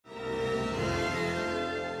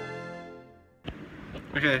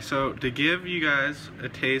Okay, so to give you guys a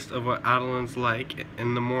taste of what Adelaine's like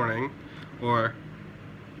in the morning, or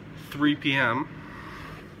 3 p.m.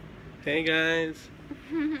 Hey guys.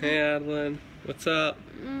 Hey Adelaine. What's up?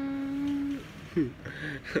 I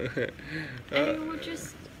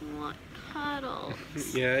just want cuddles.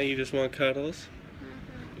 Yeah, you just want cuddles?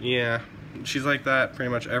 Yeah, she's like that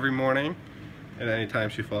pretty much every morning and anytime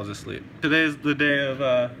she falls asleep. Today's the day of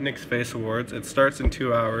NYX Face Awards. It starts in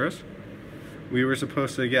 2 hours. We were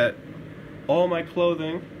supposed to get all my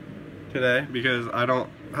clothing today because I don't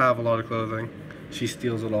have a lot of clothing. She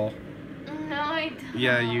steals it all. No, I don't.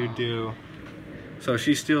 Yeah, you do. So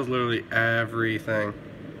she steals literally everything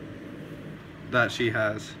that she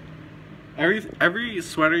has. Every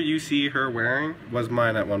sweater you see her wearing was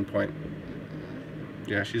mine at one point.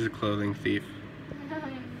 Yeah, she's a clothing thief. No, I'm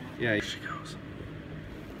not. Yeah, she goes.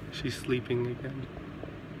 She's sleeping again.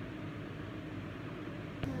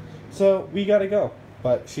 So we gotta go,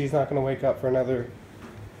 but she's not gonna wake up for another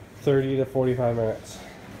 30 to 45 minutes.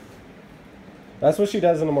 That's what she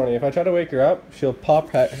does in the morning. If I try to wake her up, she'll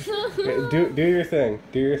pop head. do your thing.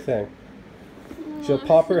 Do your thing. She'll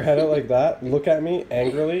pop her head out like that, look at me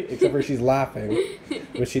angrily, except for she's laughing,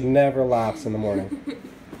 but she never laughs in the morning.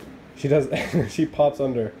 She does. She pops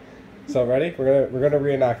under. So ready? We're gonna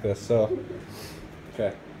reenact this. So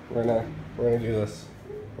okay, we're gonna do this.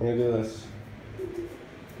 We're gonna do this.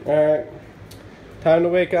 All right. Time to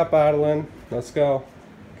wake up, Adelaine. Let's go.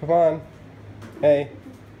 Come on. Hey,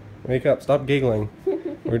 wake up. Stop giggling.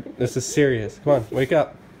 This is serious. Come on, wake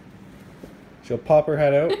up. She'll pop her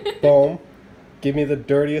head out. Boom. Give me the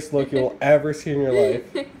dirtiest look you'll ever see in your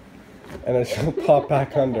life. And then she'll pop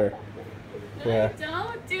back under. Yeah.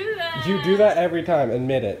 Don't do that. You do that every time.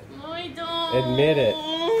 Admit it. No, I don't. Admit it.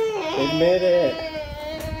 Admit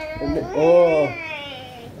it. Oh.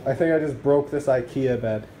 I think I just broke this IKEA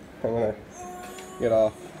bed. I'm gonna get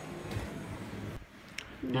off.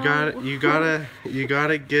 No. You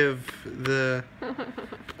gotta give the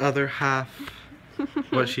other half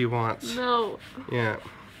what she wants. No. Yeah.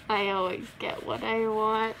 I always get what I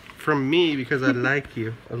want. From me, because I like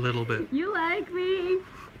you a little bit. You like me.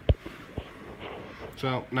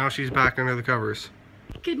 So now she's back under the covers.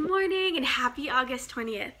 Good morning and happy August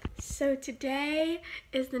 20th. So today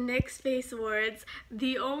is the NYX Face Awards,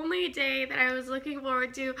 the only day that I was looking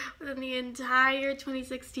forward to within the entire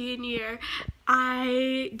 2016 year.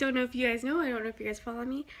 I don't know if you guys know, I don't know if you guys follow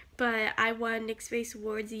me, but I won NYX Face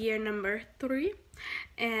Awards year number 3,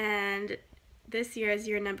 and this year is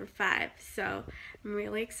year number 5, so I'm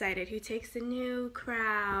really excited. Who takes the new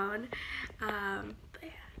crown? But yeah,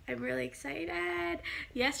 I'm really excited.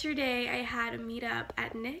 Yesterday I had a meetup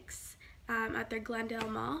at NYX at their Glendale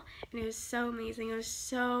Mall, and it was so amazing. It was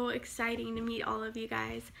so exciting to meet all of you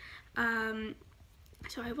guys.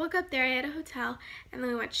 So I woke up there, I had a hotel, and then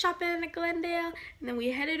we went shopping at Glendale, and then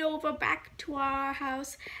we headed over back to our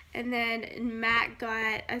house, and then Matt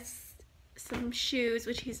got us some shoes,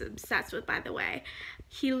 which he's obsessed with, by the way.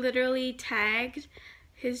 He literally tagged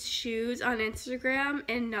his shoes on Instagram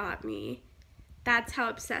and not me. That's how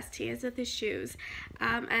obsessed he is with his shoes.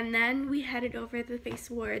 And then we headed over to the Face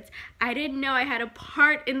Awards. I didn't know I had a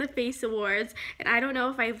part in the Face Awards, and I don't know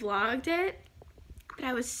if I vlogged it, but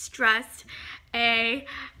I was stressed AF.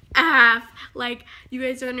 Like, you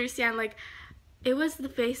guys don't understand, like, it was the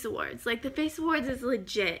Face Awards. Like, the Face Awards is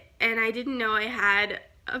legit, and I didn't know I had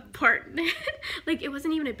a part in it. Like, it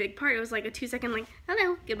wasn't even a big part. It was like a 2-second, like,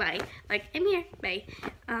 hello, goodbye, like, I'm here, bye.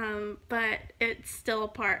 But it's still a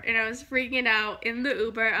part, and I was freaking out in the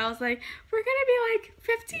Uber. I was like, we're gonna be like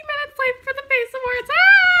 15 minutes late for the Face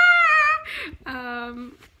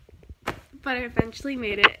Awards. But I eventually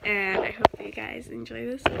made it, and I hope you guys enjoy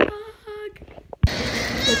this vlog.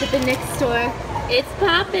 Look at the NYX store. It's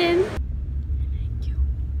poppin'.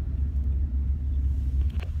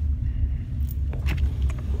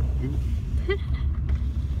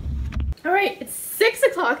 Alright, it's 6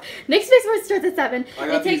 o'clock. NYX Face Awards starts at 7.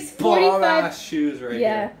 It takes 45 shoes right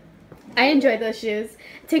yeah. here. I enjoyed those shoes.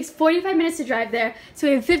 It takes 45 minutes to drive there, so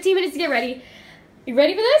we have 15 minutes to get ready. You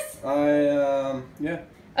ready for this? Yeah.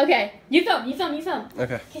 Okay, you film.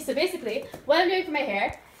 Okay. Okay, so basically, what I'm doing for my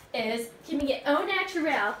hair is keeping it au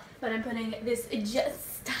naturel, but I'm putting this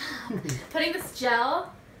putting this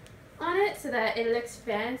gel on it so that it looks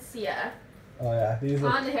fancier. Oh yeah, these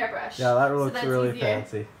look, on the hairbrush. yeah, that looks that's really easier.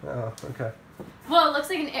 fancy. Oh, okay. Well, it looks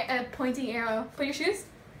like a pointing arrow. Put your shoes.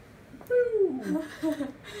 Woo.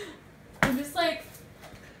 I'm just like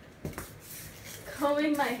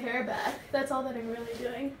combing my hair back. That's all that I'm really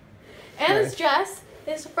doing. And this dress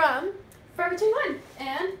is from Forever 21,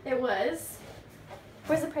 and it was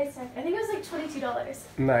Where's the price tag? I think it was like $22.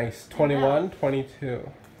 Nice. 21, 22.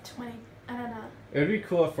 20. I don't know. It would be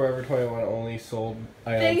cool if Forever 21 only sold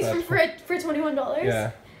items Things for $21?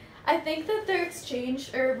 Yeah. I think that their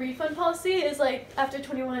exchange or refund policy is like after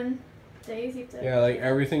 21 days you have to... Yeah, like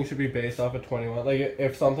everything should be based off of 21. Like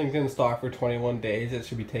if something's in stock for 21 days, it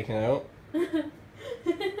should be taken out.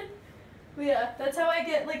 Yeah, that's how I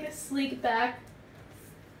get like a sleek back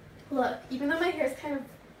look, even though my hair's kind of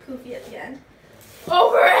poofy at the end.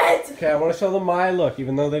 Over it! Okay, I want to show them my look,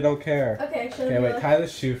 even though they don't care. Okay, show them Okay, your wait, look. tie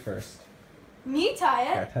this shoe first. Me tie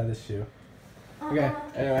it? Yeah, tie this shoe. Okay,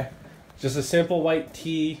 anyway. Just a simple white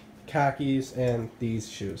tee, khakis, and these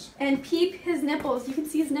shoes. And peep his nipples. You can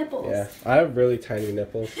see his nipples. Yeah, I have really tiny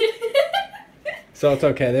nipples. So it's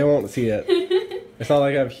okay, they won't see it. It's not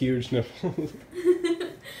like I have huge nipples.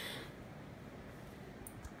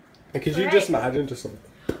 Could you just imagine just like...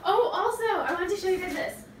 Oh, also, I wanted to show you guys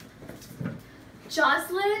this.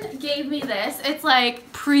 Jocelyn gave me this. It's like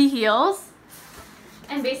pre-heels.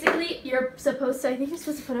 And basically, you're supposed to, I think you're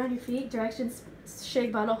supposed to put it on your feet. Directions,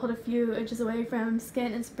 shake bottle, hold a few inches away from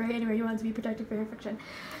skin and spray anywhere you want to be protected from infection.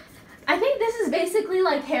 I think this is basically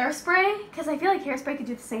like hairspray, because I feel like hairspray could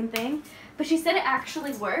do the same thing. But she said it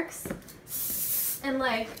actually works. And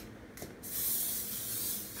like,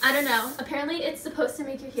 I don't know. Apparently, it's supposed to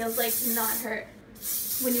make your heels like not hurt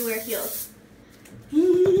when you wear heels.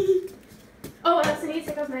 Oh, I also need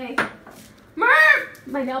to take off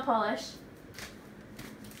my nail polish.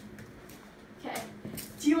 Okay.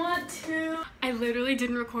 Do you want to? I literally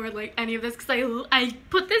didn't record like any of this because I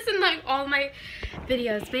put this in like all my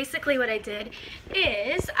videos. Basically, what I did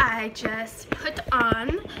is I just put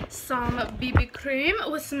on some BB cream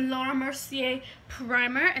with some Laura Mercier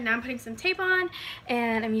primer, and now I'm putting some tape on,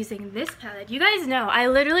 and I'm using this palette. You guys know I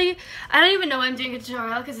don't even know why I'm doing a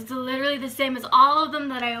tutorial because it's literally the same as all of them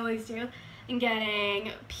that I always do. I'm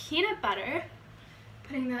getting peanut butter,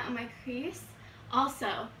 putting that on my crease.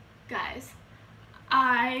 Also, guys,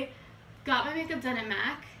 I got my makeup done at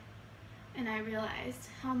MAC, and I realized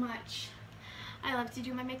how much I love to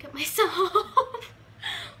do my makeup myself.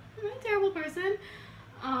 I'm a terrible person.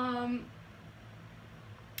 I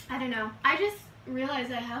don't know. I just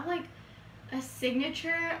realized I have like a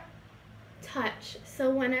signature touch. So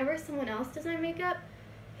whenever someone else does my makeup,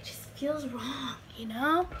 it just feels wrong, you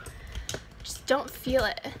know? Just don't feel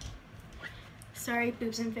it. Sorry,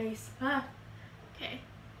 boobs and face. Ah, okay.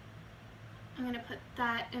 I'm gonna put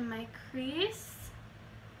that in my crease.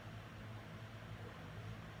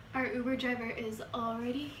 Our Uber driver is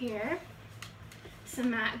already here. So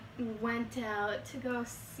Matt went out to go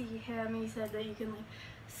see him. He said that you can like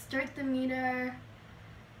start the meter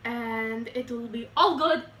and it will be all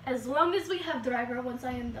good as long as we have driver once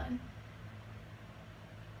I am done.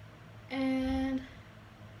 And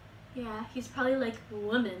yeah, he's probably like,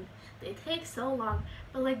 woman, they take so long.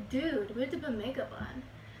 But like, dude, we have to put makeup on.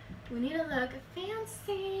 We need to look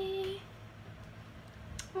fancy.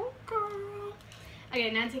 Oh girl. Okay,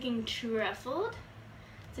 now I'm taking Truffled.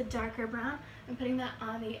 It's a darker brown. I'm putting that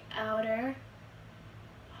on the outer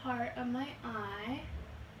part of my eye,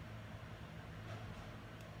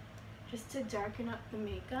 just to darken up the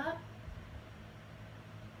makeup.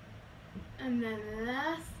 And then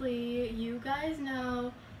lastly, you guys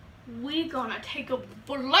know we gonna take a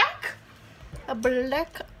black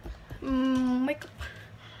makeup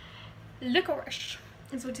licorice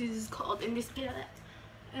is what it is called in this palette,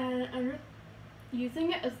 and I'm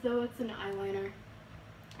using it as though it's an eyeliner.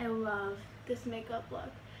 I love this makeup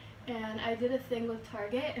look, and I did a thing with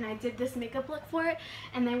Target and I did this makeup look for it,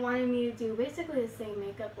 and they wanted me to do basically the same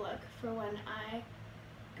makeup look for when I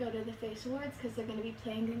go to the Face Awards, because they're going to be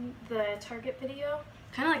playing in the Target video,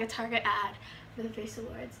 kind of like a Target ad for the Face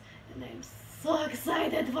Awards, and I'm so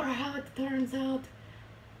excited for how it turns out.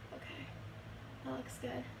 Okay, that looks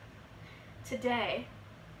good. Today,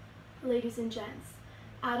 ladies and gents,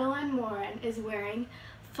 Adelaine Morin is wearing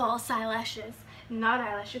false eyelashes, not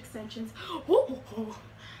eyelash extensions. Oh,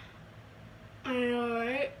 I know,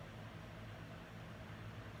 right?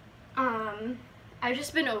 I've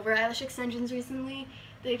just been over eyelash extensions recently.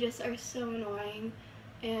 They just are so annoying,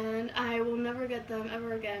 and I will never get them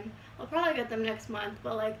ever again. I'll probably get them next month,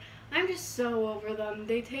 but like, I'm just so over them.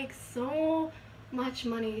 They take so much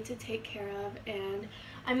money to take care of, and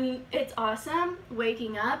I mean, it's awesome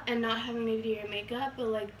waking up and not having to do your makeup, but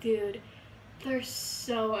like, dude, they're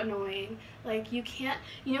so annoying. Like, you can't,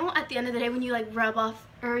 you know, at the end of the day when you like rub off,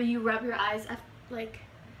 or you rub your eyes after, like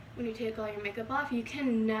when you take all your makeup off, you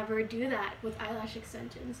can never do that with eyelash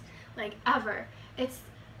extensions, like ever. It's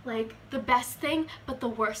like the best thing but the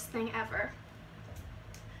worst thing ever.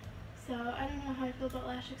 So I don't know how I feel about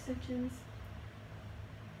lash extensions.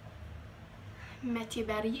 Mathieu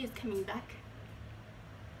Barry is coming back.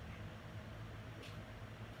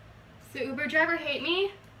 Does the Uber driver hate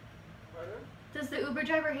me? Pardon? Does the Uber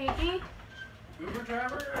driver hate me? Uber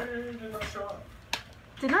driver did not show up.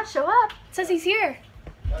 Did not show up. It says he's here.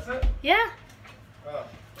 That's it? Yeah. Oh,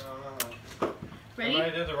 no. Ready? I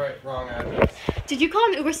did the wrong address. Did you call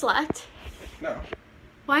an Uber Select? No.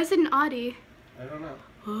 Why is it an Audi? I don't know.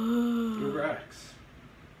 Uber X.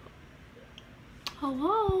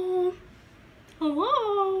 Hello?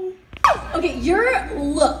 Hello? Okay, your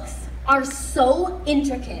looks are so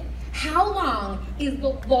intricate. How long is the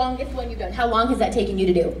longest one you've done? How long has that taken you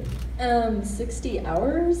to do? 60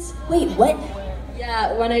 hours? Wait, what?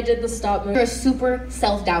 Yeah, when I did the stop motion. You're a super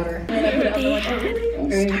self-doubter. Alright,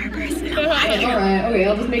 okay,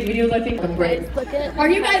 I'll just make videos I think I'm great. Are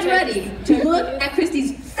you guys ready to look at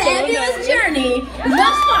Christy's fabulous journey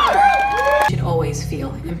thus far? You should always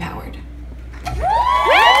feel empowered.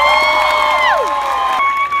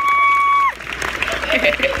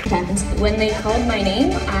 When they called my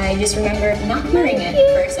name, I just remember not hearing it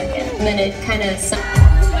for a second. And then it kind of sunk.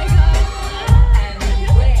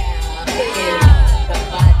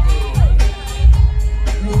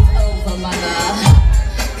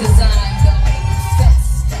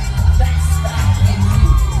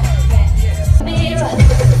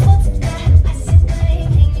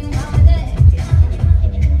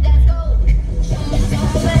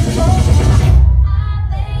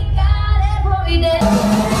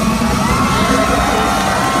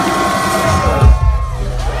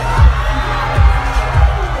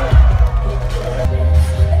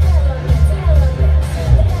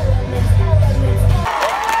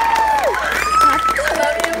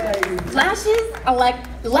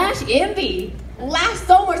 Lash envy.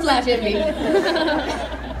 So much lash envy.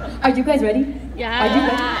 Are you guys ready? Yeah. Are you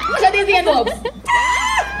ready? Show these the envelopes.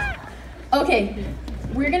 Okay,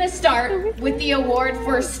 we're gonna start with the award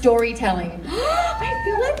for storytelling. I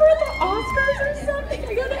feel like we're at the Oscars or something.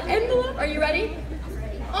 I got an envelope. Are you ready?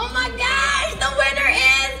 Oh my gosh, the winner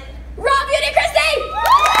is Raw Beauty Christy!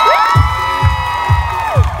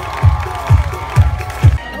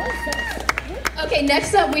 Okay,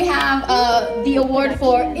 next up we have the award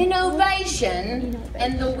for innovation,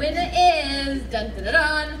 and the winner is dun dun dun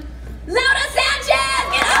dun, Laura Sanchez.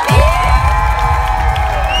 Get up here!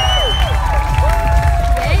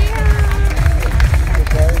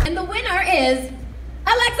 And the winner is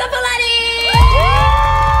Alexa Paletti.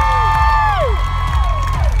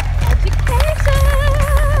 Education.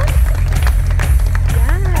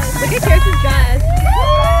 Yes. Look at Kirsten's dress.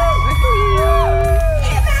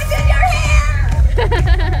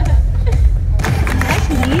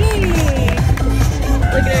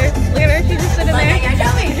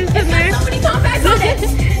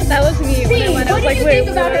 That was me when I went. I was like, wait,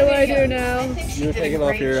 what do I do now? You were taking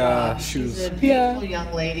off your shoes. She's a beautiful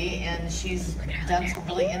young lady, and she's done some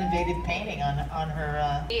really innovative painting on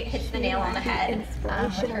her. It hits the nail on the head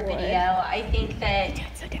with her video. I think that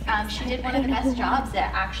she did one of the best jobs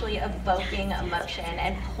at actually evoking emotion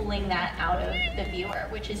and pulling that out of the viewer,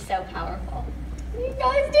 which is so powerful. You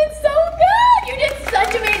guys did so good! You did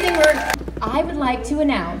such amazing work! I would like to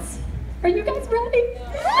announce, are you guys ready?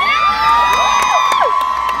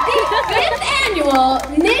 The 5th annual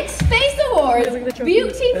NYX Face Awards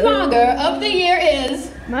Beauty Vlogger of the Year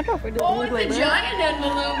is... Oh, it's a giant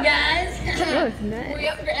envelope, guys! Oh, it's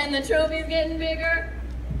nice. And the trophy's getting bigger.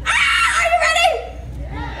 Ah! Are you ready?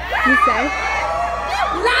 You say?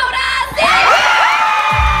 Laura Sanchez!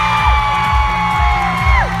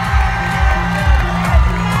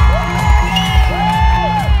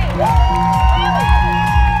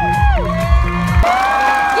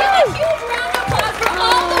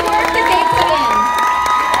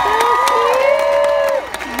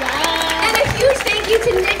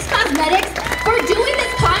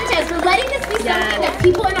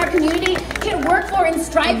 People in our community can work for and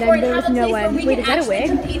strive for and have a place where we can actually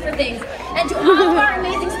compete for things. And to all of our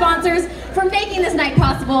amazing sponsors for making this night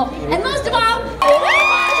possible. And most of all,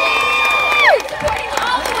 supporting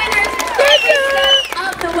all the winners every step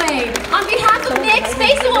of the way. On behalf of NYX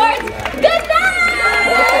Face Awards, good night!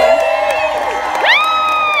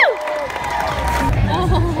 Oh,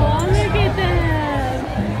 look at them.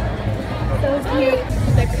 So cute.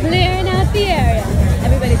 They're clearing out the area.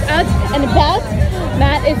 Everybody's out and about.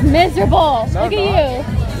 Matt is miserable. No, look at you.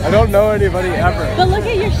 I don't know anybody ever. But look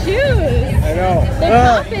at your shoes. I know.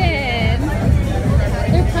 They're popping.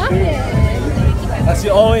 They're popping. That's the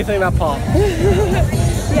only thing that pops.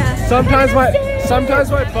 Yeah. Sometimes my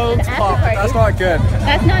bones pop, but that's not good.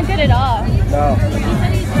 That's not good at all. No.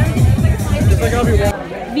 Just like I'll be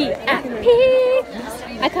walking. VIP.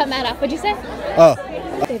 I cut Matt off. What'd you say? Oh.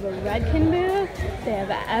 They have a Redken booth.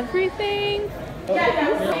 have everything.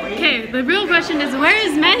 Okay, the real question is, where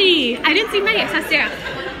is Maddie? I didn't see Maddie, I saw Sarah.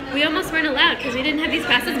 We almost weren't allowed because we didn't have these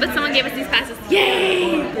passes, but someone gave us these passes.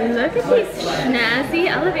 Yay! Look at these snazzy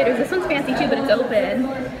elevators. This one's fancy too, but it's open.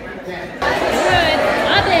 Good.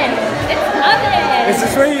 Love it. It's oven. Is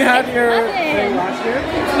this where you had your thing last year?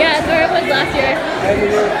 Yeah, it's where it was last year. And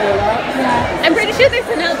the year before that? Yeah. I'm pretty sure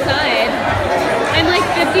there's an outside. I'm like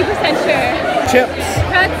 50% sure. Chips.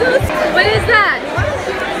 Pretzels? What is that?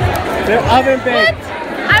 They're oven baked. What?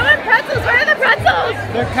 I want pretzels. Where are the pretzels?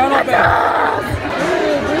 They're kettle baked.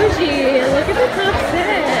 Ooh, bougie. Look at the top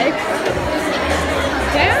 6.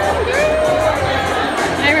 Damn, girl.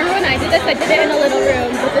 I remember when I did this, I did it in a little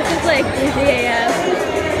room, but this is like bougie AF.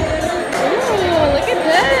 Ooh, look at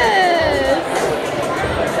this.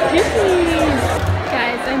 Cookies.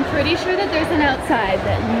 Guys, I'm pretty sure that there's an outside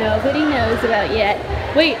that nobody knows about yet.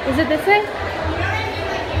 Wait, is it this way?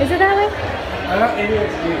 Is it that way? I got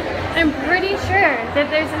ADHD. I'm pretty sure that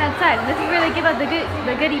there's an outside. This is where they give out the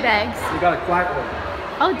goodie bags. You got a quack one.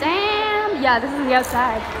 Oh, damn. Yeah, this is the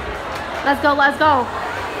outside. Let's go, let's go.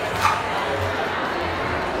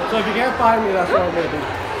 So if you can't find me, that's what I'm going to do.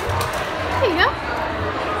 There you go.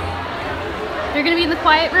 You're going to be in the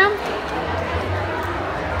quiet room?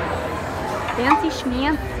 Fancy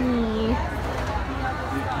schmancy.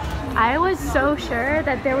 I was so sure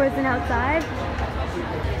that there was an outside.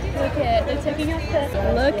 Look at, they're taking off the,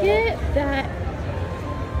 look at that.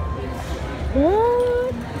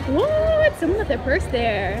 What? What? Someone left their purse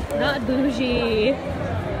there. Not bougie.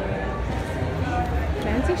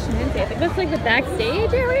 Fancy schmancy. I think that's like the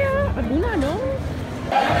backstage area. I do not know.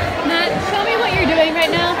 Matt, show me what you're doing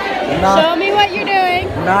right now. Show me what you're doing.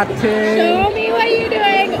 Nothing. Show me what you're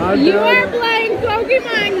doing. You are playing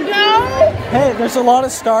Pokemon Go. Hey, there's a lot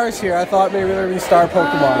of stars here. I thought maybe there'd be star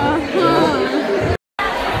Pokemon.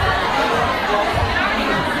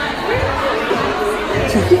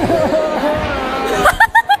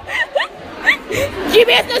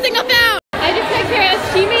 GPS no single found! I just met Kara.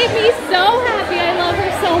 She made me so happy. I love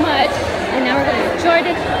her so much. And now we're going to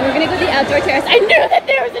Jordan. We're going to go to the outdoor terrace. I knew that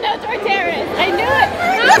there was an outdoor terrace. I knew it.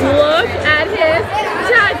 Look at his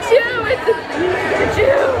tattoo. It's a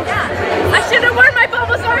tattoo. I should have worn my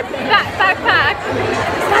Bulbasaur backpack.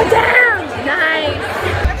 Slow down. Nice.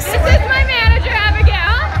 This is my manager,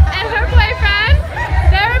 Abigail, and her boyfriend.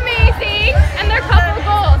 They're amazing. And they're couple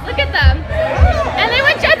goals. Look at them. And they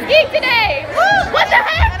went jet skiing today. Woo! What the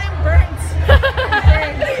heck?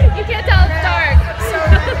 You can't tell it's dark.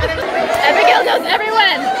 Abigail knows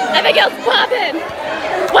everyone. Abigail's popping.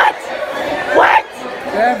 What? What?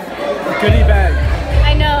 They have a goodie bag.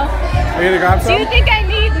 I know. Are you gonna grab some? Do you think I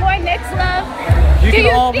need more NYX love? You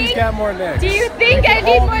can always get more NYX. Do you think I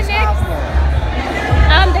need more NYX?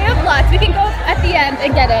 They have lots. We can go at the end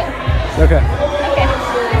and get it. Okay. Okay.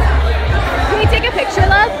 Can we take a picture,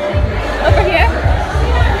 love? Over here.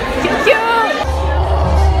 Cute, cute.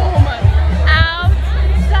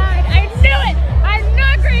 Outside. I knew it. I'm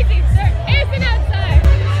not crazy. There is an outside.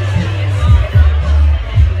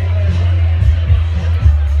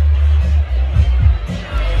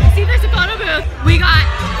 See, there's a photo booth. We got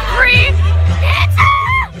free pizza!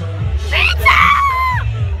 Pizza!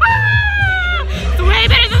 Ah! It's way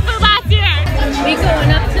better than the last year. We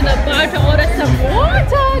going up to the bar to order some water.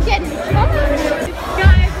 Getting charged.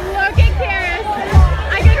 Guys, look at Karis.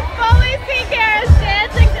 I can fully see Karis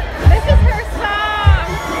dancing. This is her song.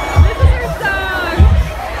 This is her song.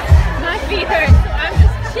 My feet hurt, so I'm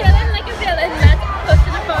just chilling like a villain. That's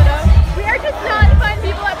posting a photo. We are just not fun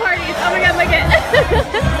people at parties. Oh my god, look at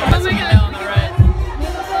oh my god.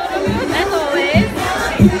 As always,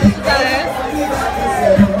 this is ours.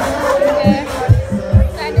 Okay.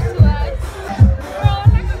 Send it to us. Oh,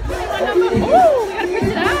 we gotta print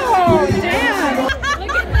it out. Damn.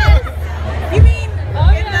 Look at this. You mean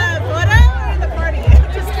in the photo or in the party?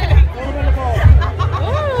 Just kidding.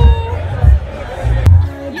 Oh.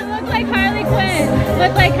 You look like Harley Quinn.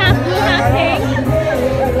 Look like half blue, half pink.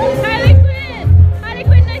 Harley Quinn. Harley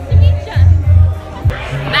Quinn, nice to meet ya.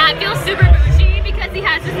 Matt feels super bougie because he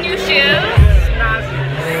has his new shoes.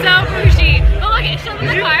 So bougie. Oh, look at, show them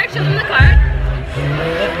the card. Show them the card.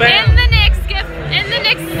 In the NYX gift, in the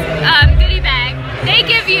NYX goodie bag, they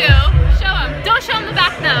give you, show them, don't show them the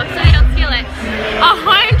back though, so they don't steal it,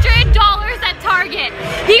 $100 at Target.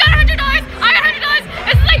 He got $100, I got $100,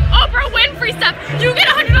 it's like Oprah Winfrey stuff. You get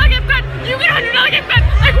a $100 gift card, you get a $100 gift card,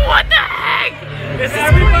 like what the heck? If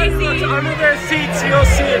everybody looks under their seats, you'll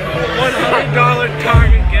see a $100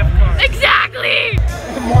 Target gift card. Exactly!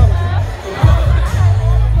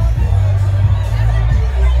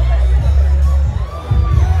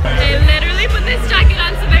 They literally put this jacket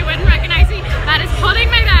on so they wouldn't recognize me. Matt is holding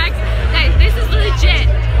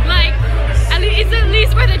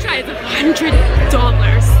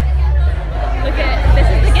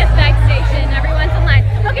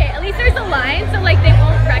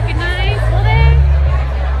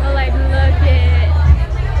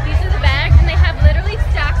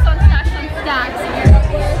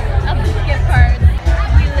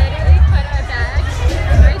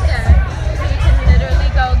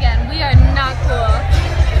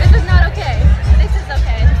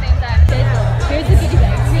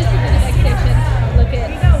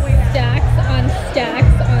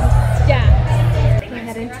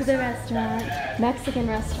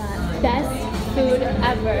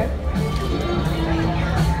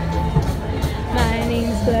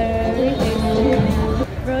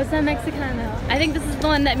Mexicano. I think this is the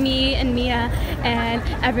one that me and Mia and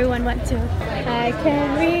everyone went to. I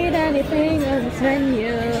can read anything on this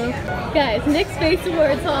menu. Guys, NYX Face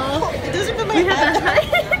Awards Hall. It doesn't fit my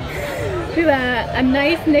hat. We have a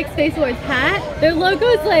nice NYX Face Awards hat. Their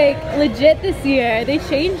logo's like legit this year. They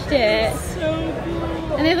changed it. So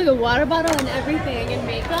cool. And they have like a water bottle and everything and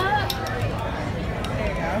makeup. There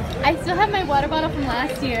you go. I still have my water bottle from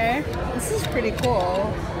last year. This is pretty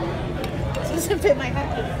cool. This doesn't fit my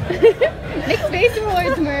hat. NYX Face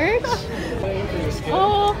Awards merch.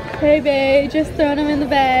 Oh, hey babe, just throwing them in the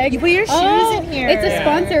bag. You put your shoes in here. It's a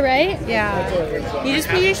sponsor, right? Yeah. You just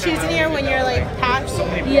put your shoes in here when you're like patched.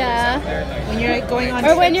 Yeah. When you're like going on.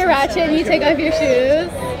 Or when you're ratchet and you take off your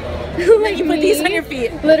shoes. Like you put me. these on your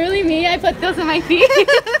feet. Literally me, I put those on my feet.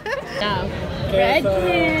 Now, red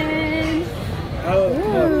pins.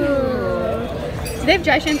 Do they have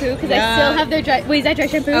dry shampoo? Because I still have their dry. Wait, is that dry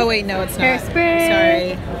shampoo? Oh wait, no, it's not. Hairspray.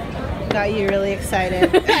 Sorry. Got you really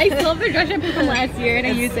excited. I still have their dry shampoo from last year and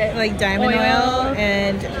I use it. Like diamond oil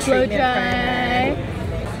and blow treatment dry.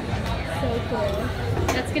 primer. So cool.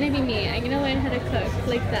 That's gonna be me. I'm gonna learn how to cook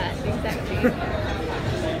like that exactly.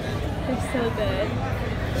 They're so good.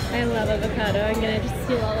 I love avocado. I'm gonna just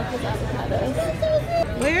steal all of his avocados.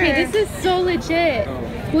 Where? Okay, this is so legit.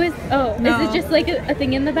 Who is? Oh, No. is it just like a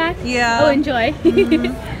thing in the back? Yeah. Oh, enjoy.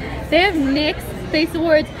 They have NYX Face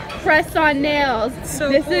Awards press-on nails. So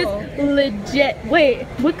this cool. is legit. Wait,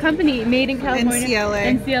 what company? Made in California?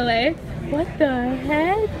 NCLA. NCLA. What the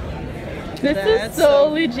heck? This That's is so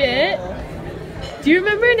legit. cool. Do you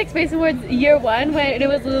remember NYX Face Awards year 1 when it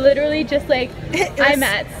was literally just like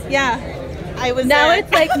IMATs? Yeah. I was Now there.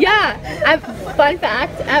 it's like, yeah. Fun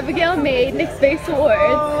fact, Abigail made NYX Face Awards.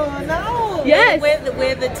 Oh no. Yes.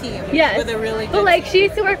 With a team. Yes. With a really good But like she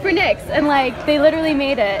used to work for NYX and like they literally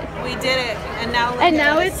made it. We did it. And now look And at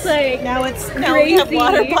now us. it's like now crazy. we have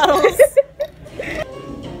water bottles.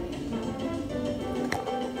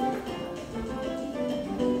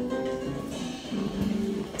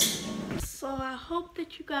 So I hope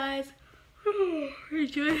that you guys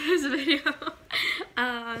enjoyed this video.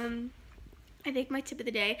 I think my tip of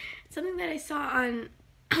the day, something that I saw on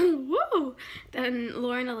woo, on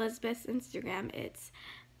Lauren Elizabeth's Instagram, it's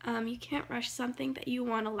you can't rush something that you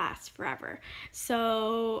want to last forever.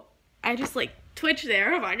 So I just like twitched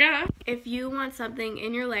there. Oh my god. If you want something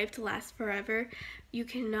in your life to last forever, you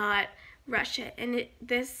cannot rush it. And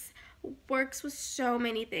this works with so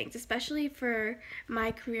many things, especially for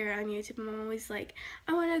my career on YouTube. I'm always like,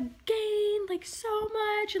 I want to gain like so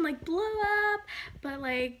much and like blow up, but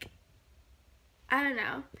like, I don't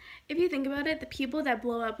know. If you think about it, the people that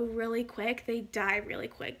blow up really quick, they die really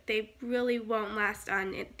quick. They really won't last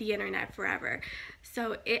on the internet forever.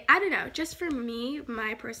 So I don't know, just for me,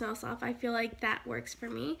 my personal self, I feel like that works for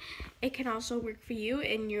me. It can also work for you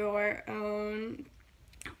in your own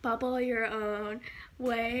bubble, your own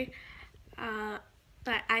way.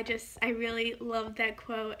 But I really love that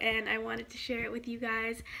quote and I wanted to share it with you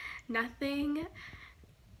guys.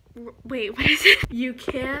 Wait, what is it? You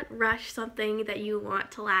can't rush something that you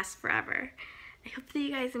want to last forever. I hope that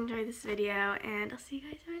you guys enjoyed this video and I'll see you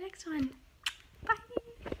guys in my next one. Bye!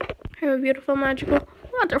 Have a beautiful, magical,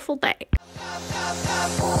 wonderful day.